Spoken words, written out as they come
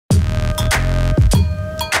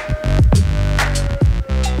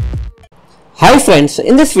Hi friends,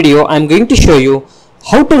 in this video I am going to show you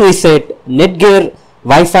how to reset Netgear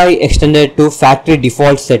Wi-Fi extender to factory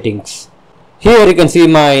default settings. Here you can see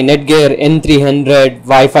my Netgear N300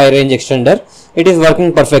 Wi-Fi range extender. It is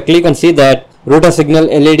working perfectly. You can see that router signal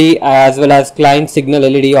LED as well as client signal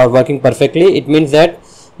LED are working perfectly. It means that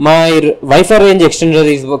my Wi-Fi range extender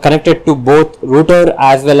is connected to both router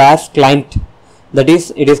as well as client. That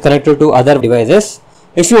is, it is connected to other devices.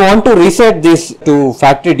 If you want to reset this to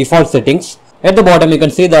factory default settings, at the bottom you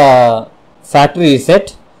can see the factory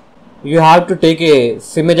reset. You have to take a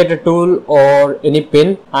SIM ejector tool or any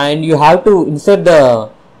pin and you have to insert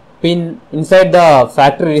the pin inside the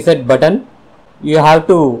factory reset button. You have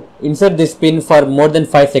to insert this pin for more than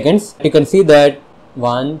 5 seconds. You can see that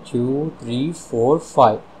 1, 2, 3, 4,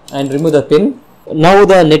 5 and remove the pin. Now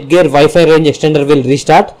the Netgear Wi-Fi range extender will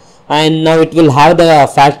restart and now it will have the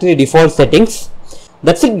factory default settings.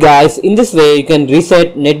 That's it guys. In this way you can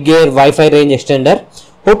reset Netgear Wi-Fi range extender.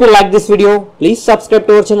 Hope you like this video. Please subscribe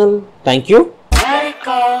to our channel. Thank you.